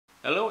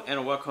Hello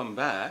and welcome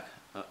back.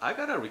 I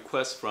got a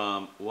request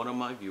from one of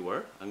my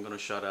viewer. I'm gonna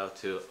shout out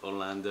to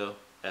Orlando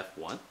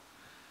F1,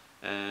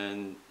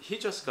 and he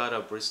just got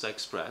a Barista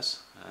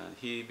Express, and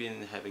he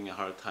been having a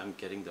hard time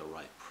getting the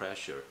right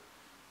pressure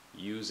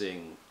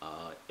using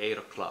 8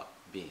 o'clock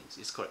beans.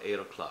 It's called 8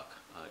 o'clock.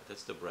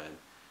 That's the brand,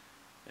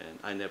 and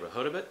I never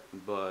heard of it,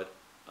 but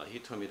he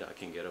told me that I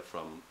can get it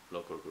from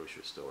local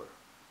grocery store.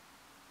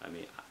 I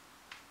mean,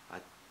 I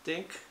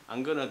think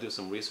I'm gonna do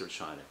some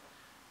research on it.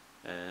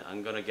 And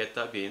I'm gonna get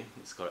that bean.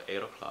 It's called 8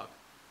 o'clock,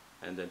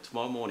 and then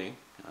tomorrow morning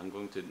I'm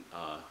going to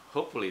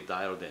hopefully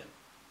dial in.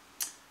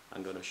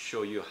 I'm gonna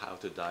show you how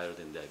to dial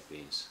in that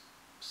beans,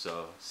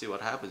 so see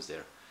what happens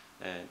there.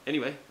 And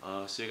anyway,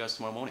 see you guys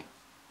tomorrow morning.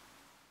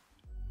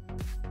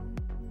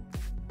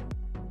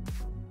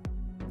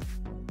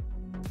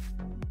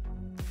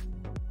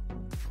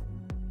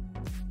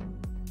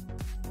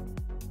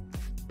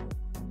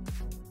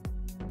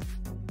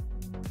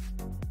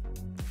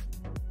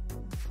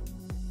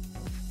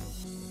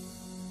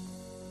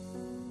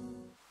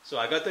 So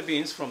I got the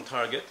beans from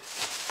Target.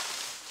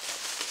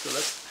 So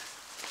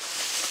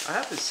I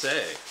have to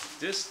say,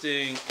 this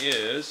thing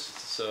is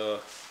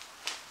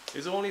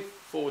it's only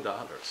 $4,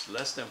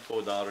 less than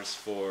 $4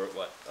 for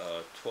what,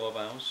 12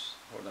 ounce?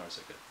 Hold on a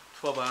second.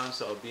 12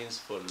 ounce of beans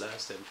for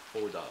less than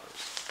 $4.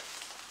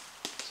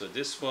 So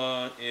this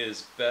one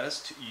is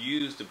best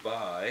used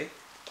by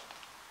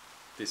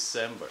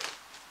December.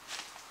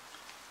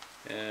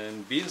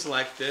 And beans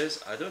like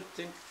this, I don't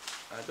think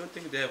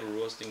they have a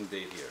roasting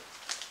date here.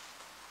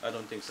 I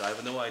don't think so. I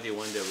have no idea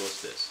when they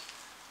roast this,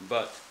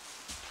 but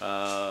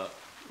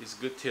it's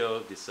good till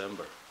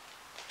December.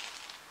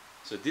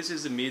 So this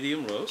is a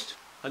medium roast,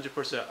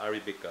 100%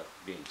 Arabica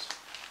beans.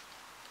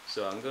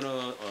 So I'm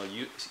gonna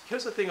use.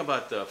 Here's the thing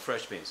about the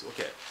fresh beans.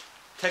 Okay,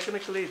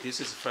 technically this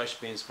is fresh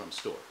beans from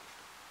store,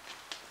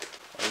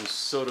 and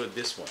so do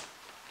this one.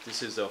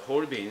 This is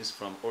whole beans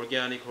from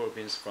organic whole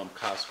beans from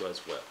Costco as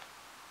well,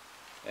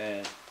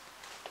 and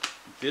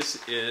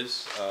this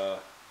is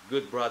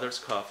Good Brothers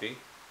coffee.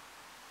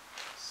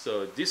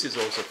 So this is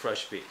also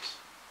fresh beans.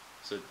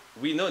 So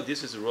we know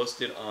this is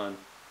roasted on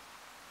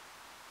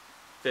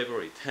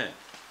February 10th.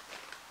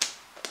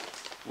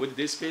 With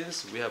these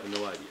beans, we have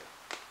no idea.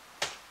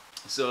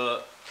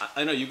 So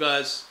I know you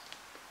guys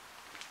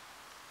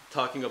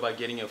talking about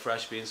getting your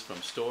fresh beans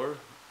from store.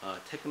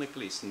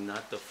 Technically, it's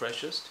not the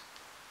freshest.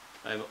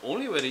 And the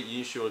only way to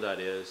ensure that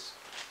is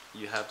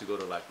you have to go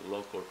to like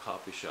local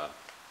coffee shop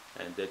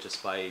and they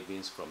just buy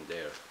beans from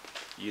there.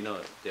 You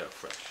know they're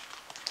fresh.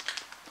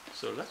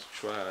 So let's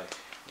try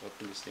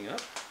open this thing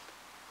up.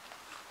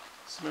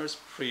 Smells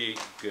pretty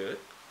good.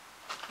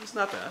 It's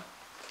not bad.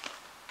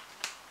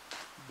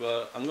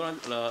 But I'm going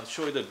to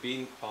show you the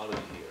bean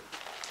quality here.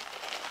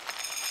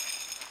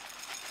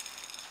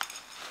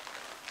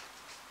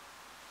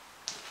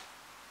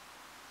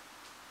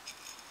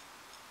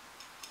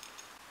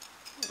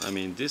 I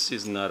mean, this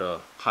is not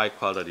a high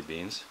quality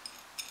beans.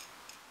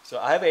 So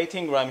I have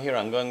 18 gram here.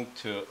 I'm going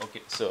to,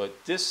 okay, so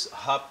this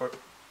hopper,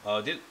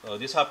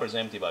 this hopper is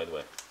empty, by the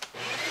way,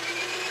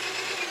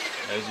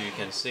 as you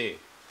can see.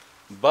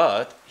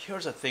 But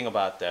here's the thing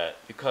about that,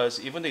 because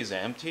even though it's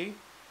empty,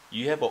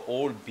 you have an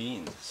old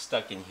bean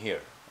stuck in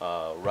here,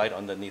 right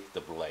underneath the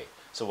blade.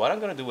 So what I'm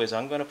going to do is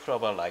I'm going to put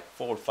about like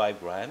 4 or 5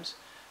 grams.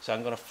 So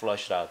I'm going to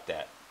flush out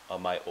that of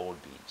my old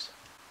beans.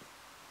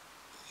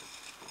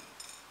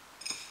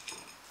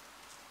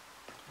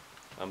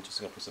 I'm just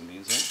going to put some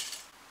beans in.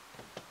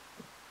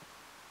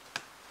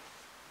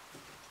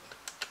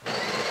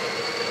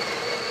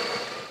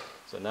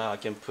 So now I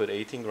can put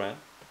 18 grams.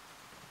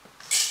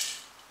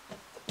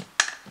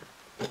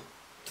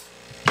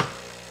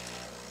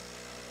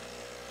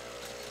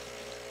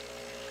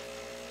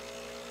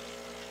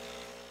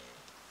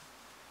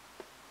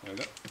 There we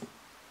go.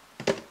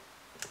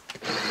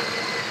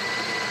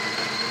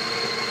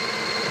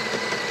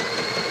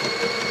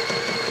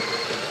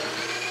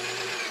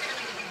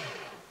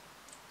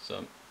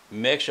 So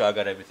make sure I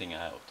got everything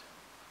out,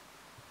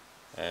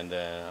 and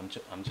I'm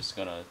just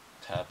gonna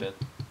tap it,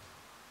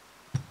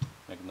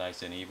 make it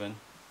nice and even.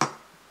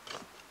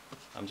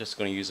 I'm just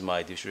gonna use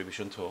my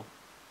distribution tool.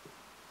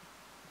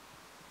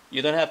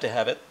 You don't have to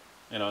have it,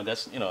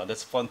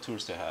 that's fun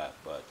tools to have,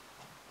 but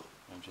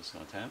I'm just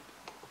gonna tap.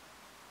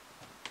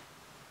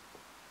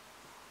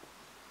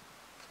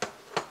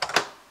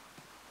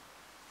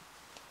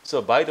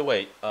 So by the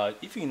way,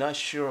 if you're not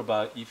sure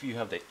about if you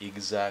have the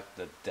exact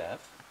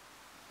depth,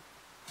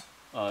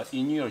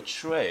 in your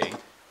tray,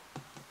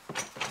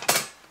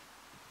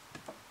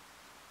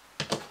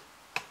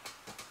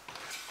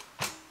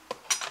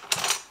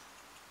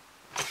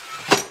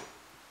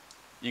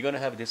 you're gonna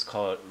have this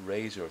called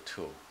razor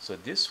tool. So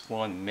this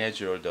one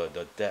measures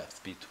the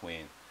depth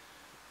between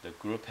the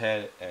group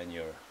head and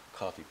your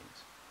coffee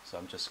beans. So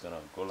I'm just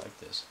gonna go like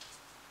this.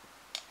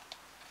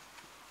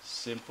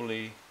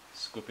 Simply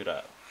scoop it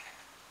out.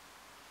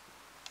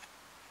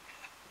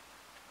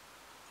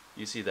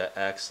 You see the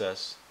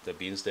excess, the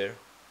beans there?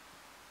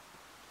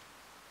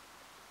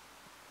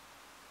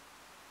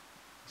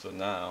 So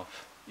now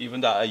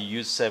even though I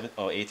use 7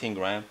 or 18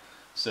 gram.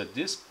 So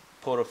this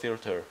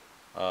portafilter,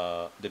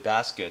 the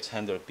baskets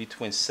handle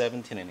between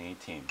 17 and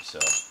 18. So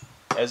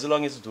as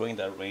long as it's doing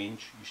that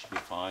range, you should be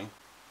fine.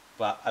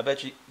 But I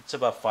bet you it's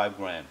about 5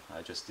 gram.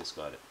 I just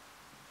discarded.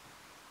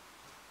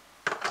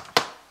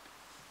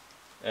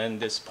 And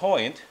this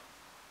point,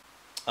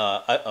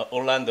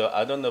 Orlando,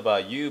 I don't know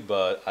about you,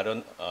 but I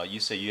don't. You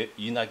say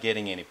you're not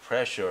getting any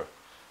pressure,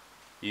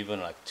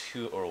 even like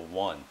 2 or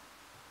 1.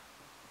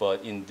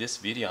 But in this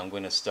video, I'm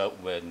going to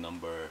start with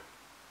number.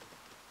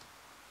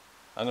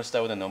 I'm going to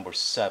start with the number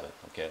 7,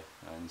 okay,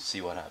 and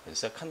see what happens.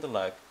 So kind of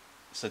like,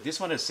 so this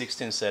one is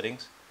 16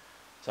 settings.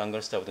 So I'm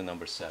going to start with the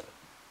number 7.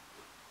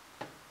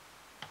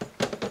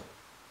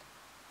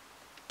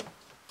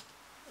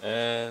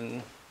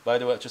 And by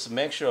the way, just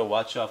make sure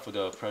watch out for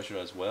the pressure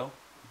as well.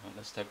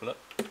 Let's take a look.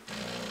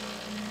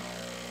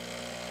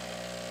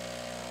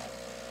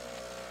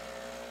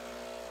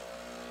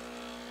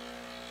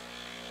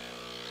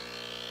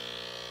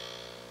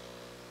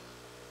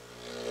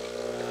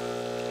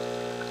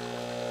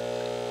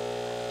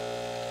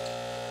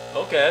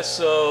 Okay,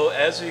 so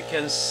as you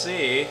can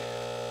see,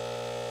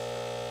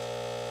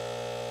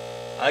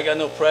 I got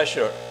no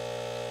pressure.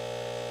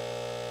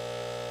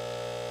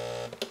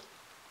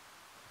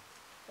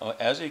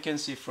 As you can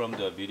see from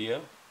the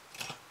video,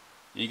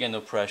 you get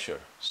no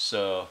pressure.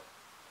 So,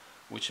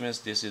 which means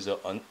this is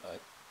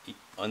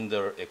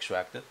under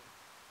extracted.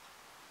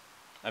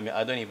 I mean,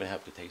 I don't even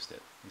have to taste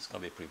it. It's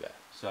gonna be pretty bad.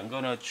 So I'm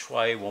gonna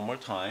try one more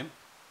time.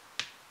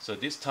 So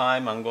this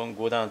time I'm gonna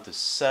go down to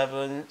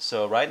 7.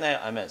 So right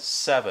now I'm at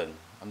 7.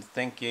 I'm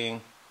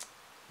thinking,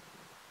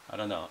 I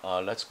don't know.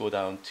 Let's go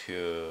down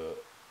to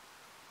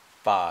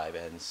 5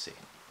 and see.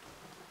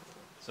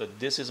 So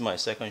this is my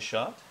second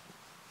shot.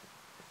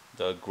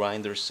 The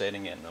grinder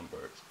setting at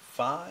number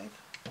 5.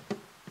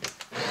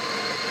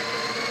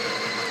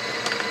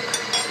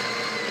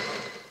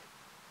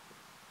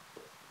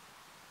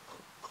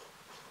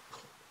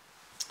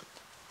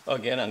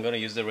 Again, I'm going to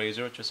use the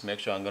razor, just make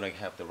sure I'm going to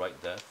have the right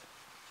depth.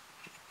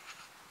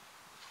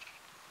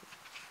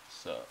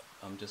 So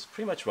I'm just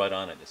pretty much right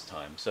on it this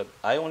time. So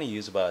I only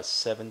use about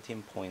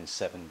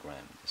 17.7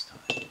 gram this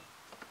time. Let's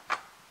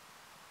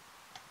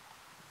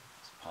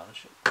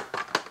polish it.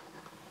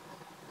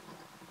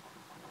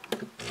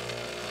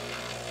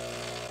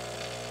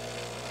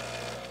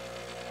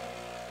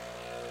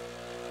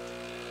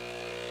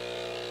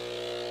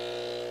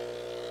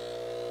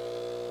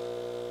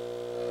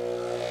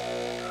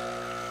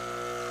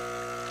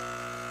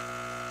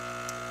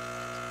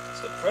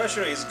 So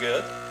pressure is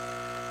good.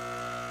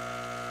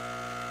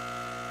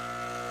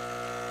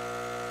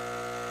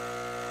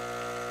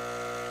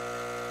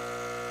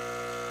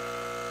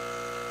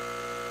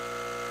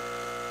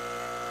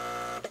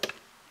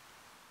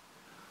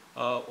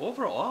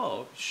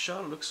 Overall,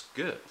 shot looks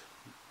good.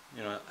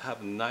 You know,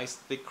 have nice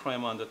thick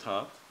cream on the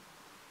top.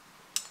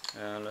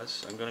 And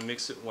I'm gonna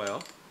mix it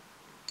well.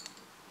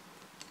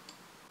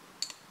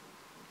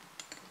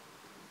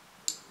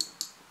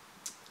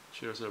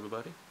 Cheers,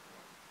 everybody.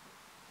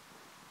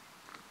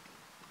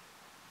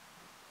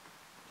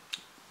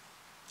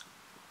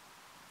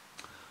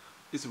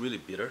 It's really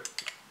bitter.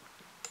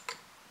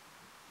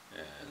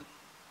 And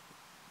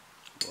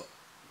well,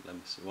 let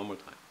me see one more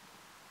time.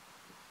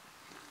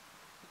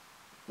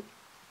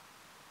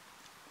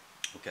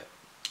 Okay.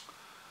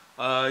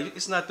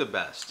 It's not the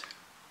best,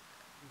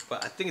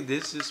 but I think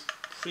this is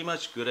pretty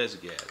much good as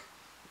it gets.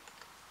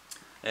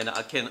 And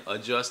I can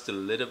adjust a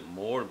little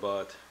more,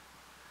 but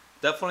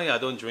definitely I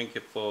don't drink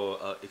it for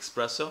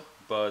espresso,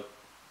 but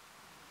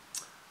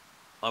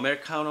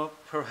Americano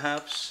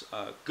perhaps,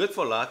 good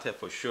for latte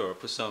for sure.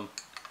 Put some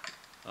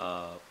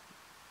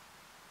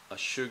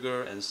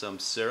sugar and some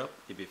syrup,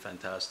 it'd be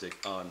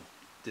fantastic on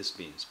these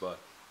beans. But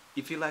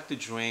if you like to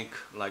drink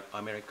like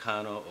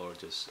Americano or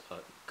just a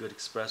good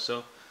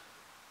espresso,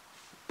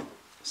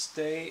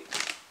 stay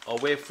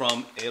away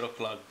from 8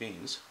 o'clock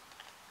beans.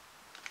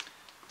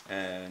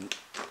 And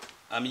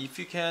I mean, if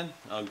you can,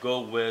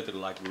 go with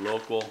like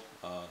local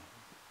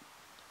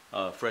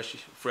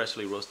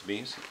freshly roasted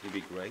beans, it'd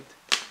be great.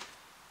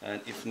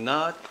 And if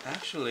not,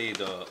 actually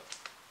the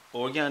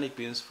organic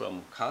beans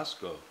from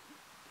Costco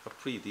are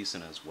pretty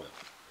decent as well.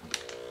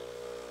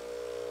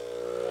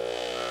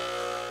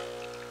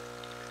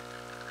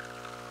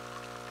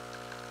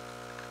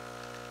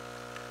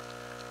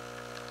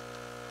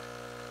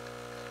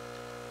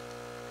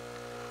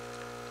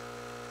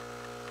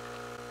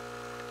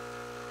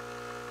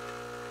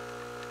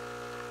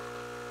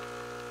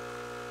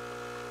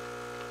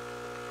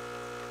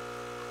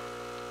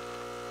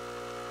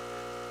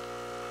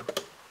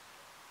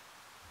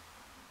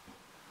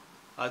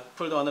 I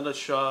put another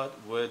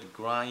shot with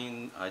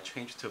grind. I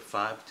changed to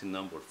 5 to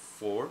number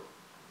 4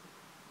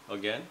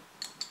 again.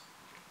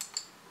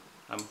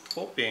 I'm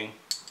hoping,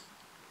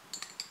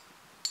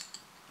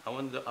 I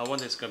wonder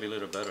it's gonna be a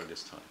little better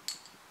this time.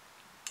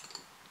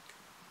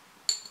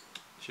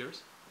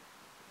 Cheers.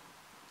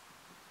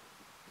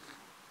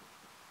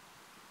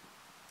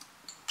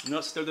 No,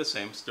 still the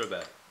same, still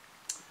bad.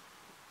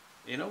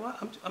 You know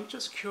what? I'm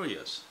just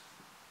curious.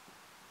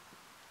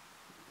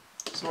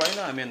 So right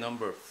now I'm at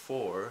number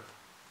 4.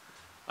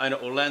 I know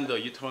Orlando,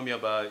 you told me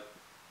about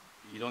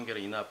you don't get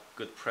enough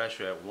good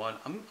pressure at 1.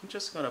 I'm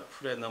just gonna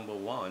put at number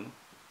 1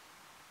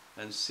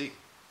 and see.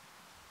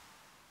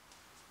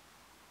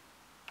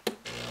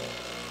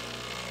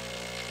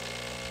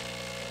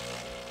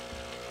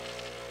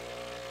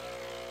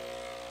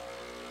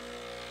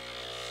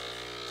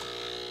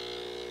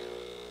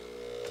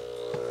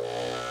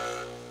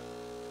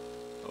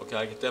 Okay,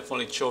 I can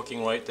definitely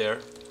choking right there.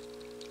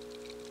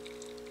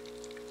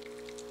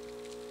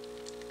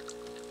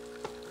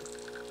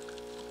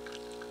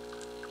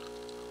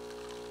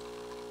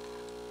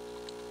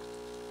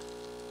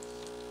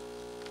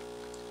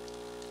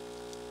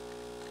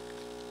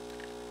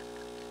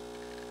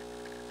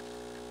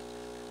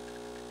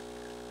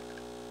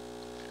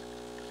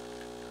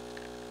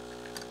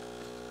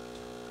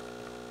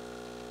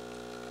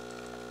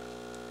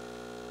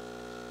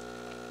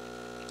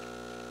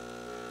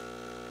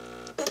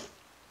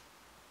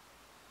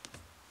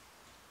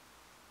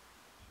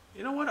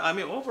 You know what? I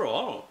mean,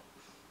 overall,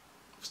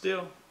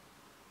 still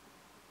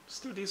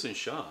decent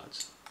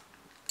shots.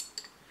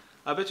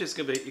 I bet you it's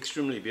gonna be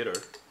extremely bitter.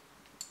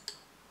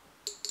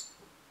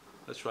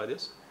 Let's try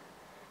this.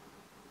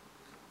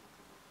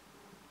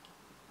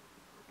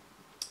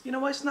 You know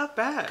what? It's not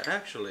bad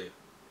actually.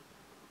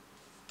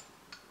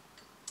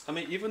 I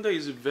mean, even though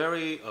it's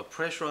very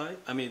pressurized,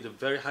 I mean, the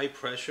very high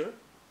pressure,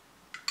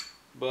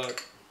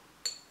 but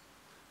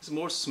it's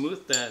more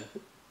smooth than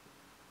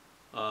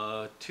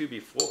 2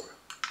 before.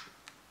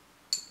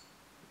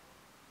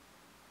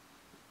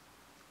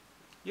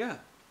 Yeah,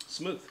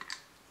 smooth.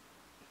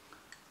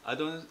 I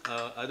don't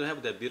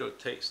have that bitter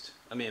taste.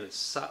 I mean,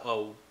 it's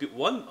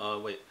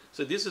wait.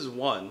 So this is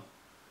 1.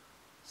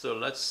 So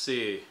let's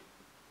see.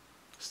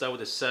 Start with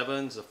the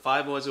 7. The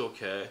 5 was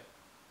okay,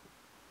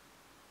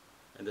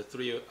 and the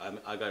 3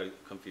 I got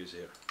confused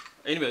here.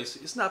 Anyways,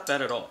 it's not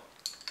bad at all.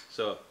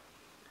 So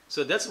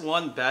that's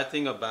one bad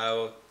thing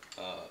about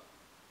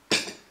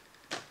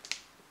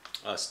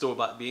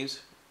store-bought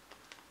beans.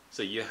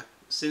 So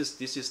since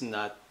this is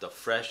not the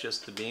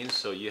freshest beans,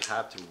 so you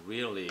have to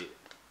really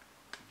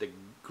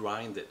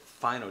grind it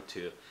final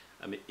to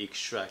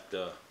extract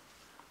the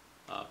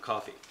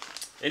coffee.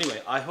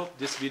 Anyway, I hope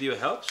this video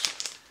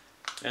helps.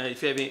 And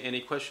if you have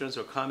any questions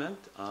or comment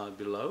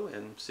below,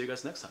 and see you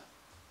guys next time.